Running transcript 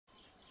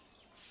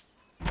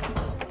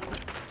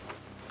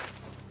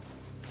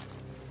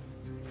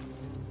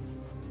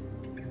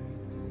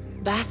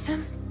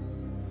Basim?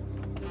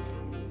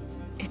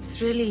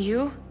 It's really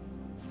you?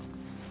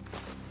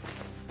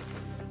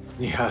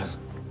 Nihal.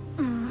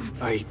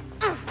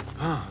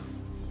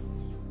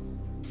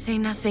 Say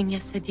nothing, ya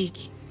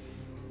Sadiqi.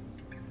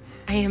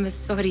 I am as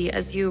sorry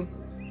as you.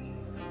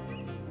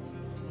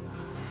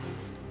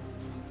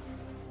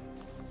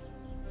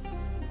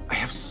 I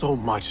have so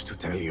much to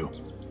tell you.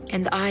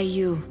 And I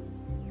you.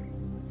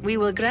 We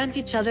will grant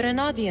each other an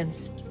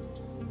audience.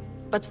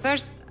 But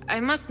first, I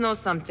must know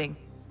something.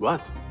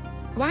 What?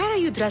 Why are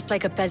you dressed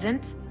like a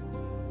peasant?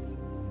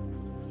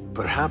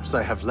 Perhaps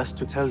I have less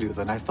to tell you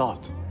than I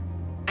thought.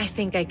 I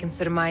think I can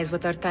surmise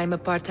what our time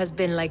apart has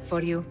been like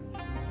for you.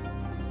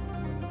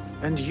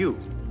 And you?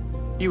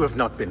 You have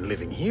not been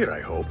living here, I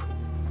hope.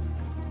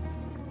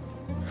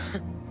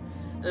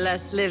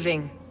 Less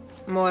living,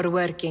 more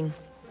working.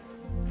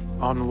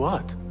 On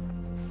what?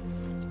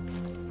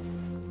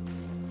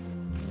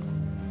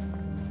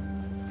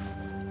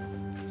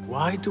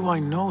 Why do I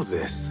know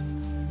this?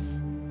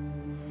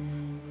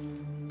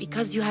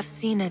 Because you have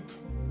seen it.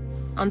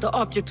 On the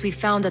object we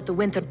found at the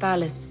Winter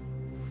Palace.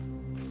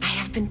 I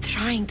have been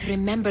trying to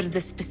remember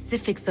the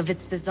specifics of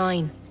its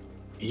design.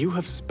 You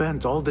have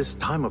spent all this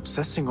time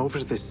obsessing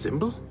over this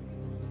symbol?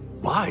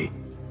 Why?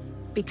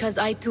 Because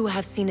I too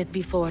have seen it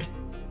before.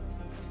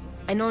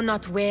 I know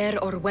not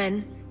where or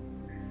when.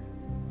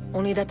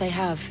 Only that I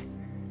have.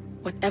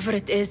 Whatever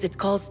it is, it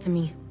calls to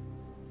me.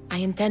 I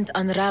intend to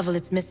unravel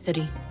its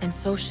mystery, and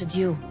so should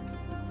you.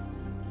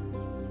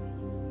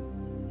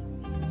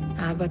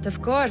 But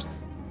of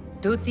course,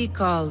 duty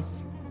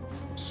calls.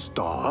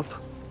 Stop.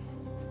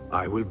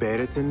 I will bear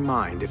it in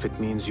mind if it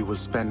means you will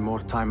spend more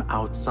time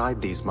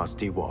outside these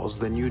musty walls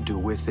than you do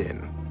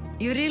within.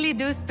 You really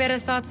do spare a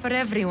thought for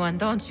everyone,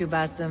 don't you,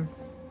 Basim?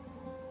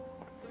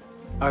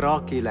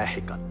 أراك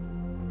لاحقا.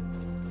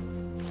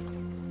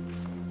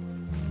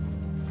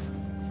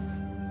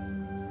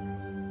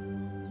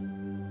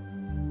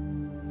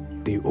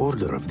 The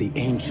Order of the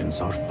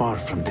Ancients are far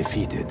from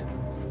defeated.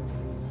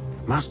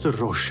 Master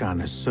Roshan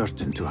is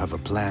certain to have a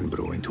plan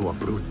brewing to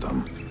uproot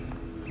them.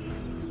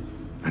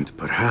 And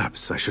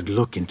perhaps I should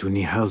look into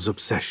Nihal's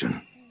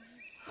obsession.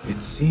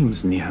 It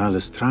seems Nihal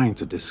is trying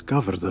to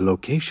discover the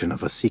location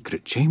of a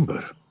secret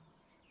chamber.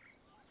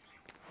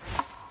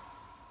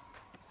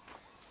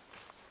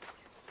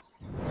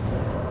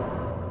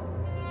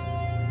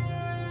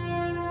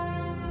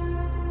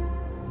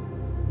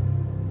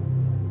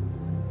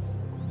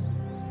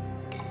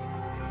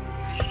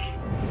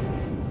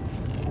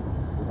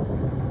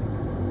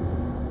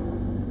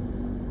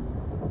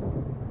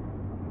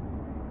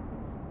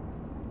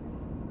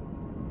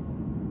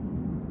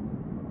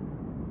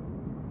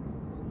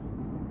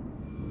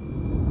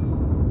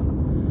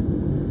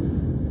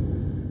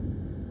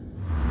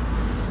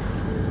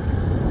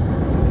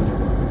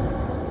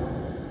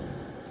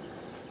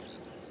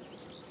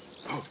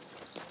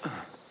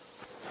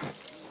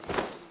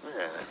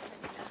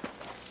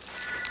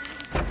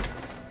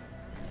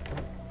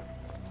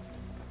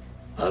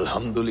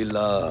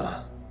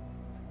 Alhamdulillah.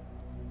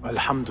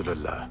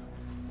 Alhamdulillah.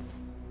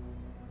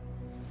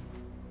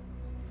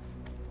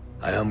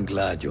 I am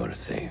glad you are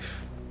safe.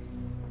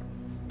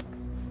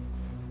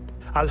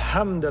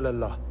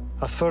 Alhamdulillah.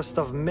 A first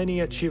of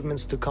many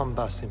achievements to come,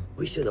 Basim.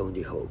 We should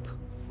only hope.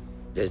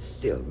 There's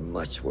still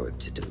much work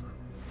to do.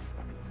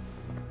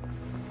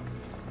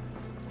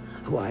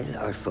 While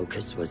our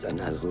focus was on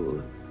Al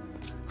Ghul,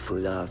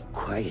 Fulav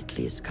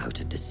quietly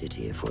scouted the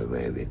city for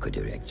where we could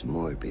erect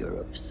more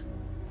bureaus.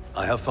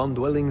 I have found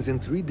dwellings in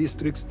 3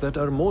 districts that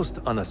are most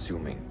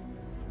unassuming.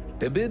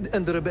 Tebid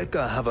and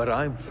Rebecca have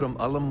arrived from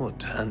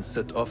Alamut and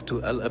set off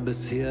to Al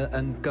Abyssiya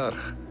and Karh.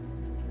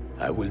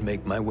 I will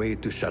make my way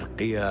to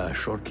Sharqiya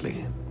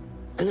shortly.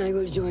 And I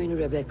will join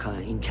Rebecca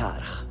in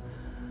Karh,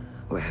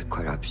 where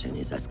corruption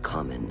is as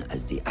common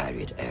as the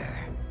arid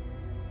air.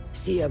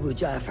 See Abu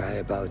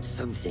Ja'far about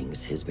some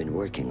things he's been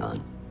working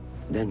on.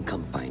 Then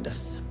come find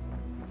us.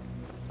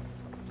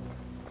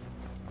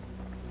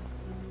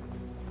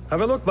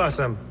 Have a look,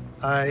 Basim.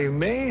 I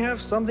may have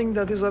something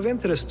that is of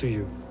interest to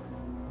you.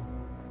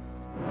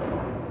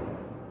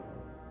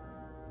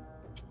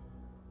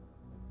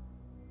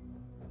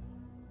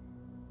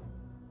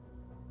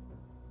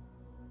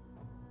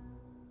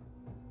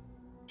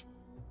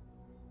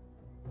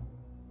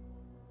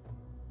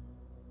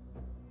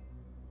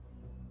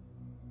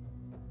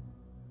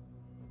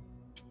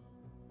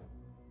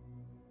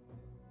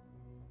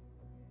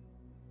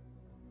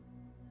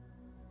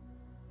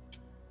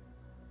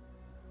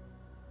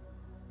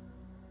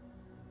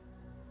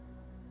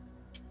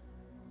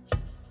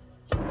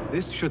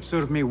 This should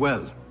serve me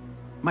well.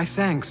 My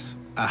thanks,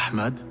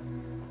 Ahmad.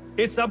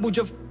 It's Abu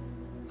Jaf...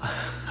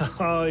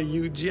 Oh,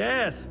 you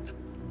jest.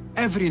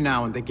 Every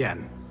now and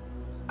again.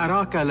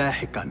 Araka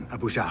lahikan,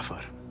 Abu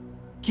Ja'far.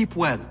 Keep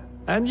well.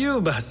 And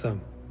you, Basim.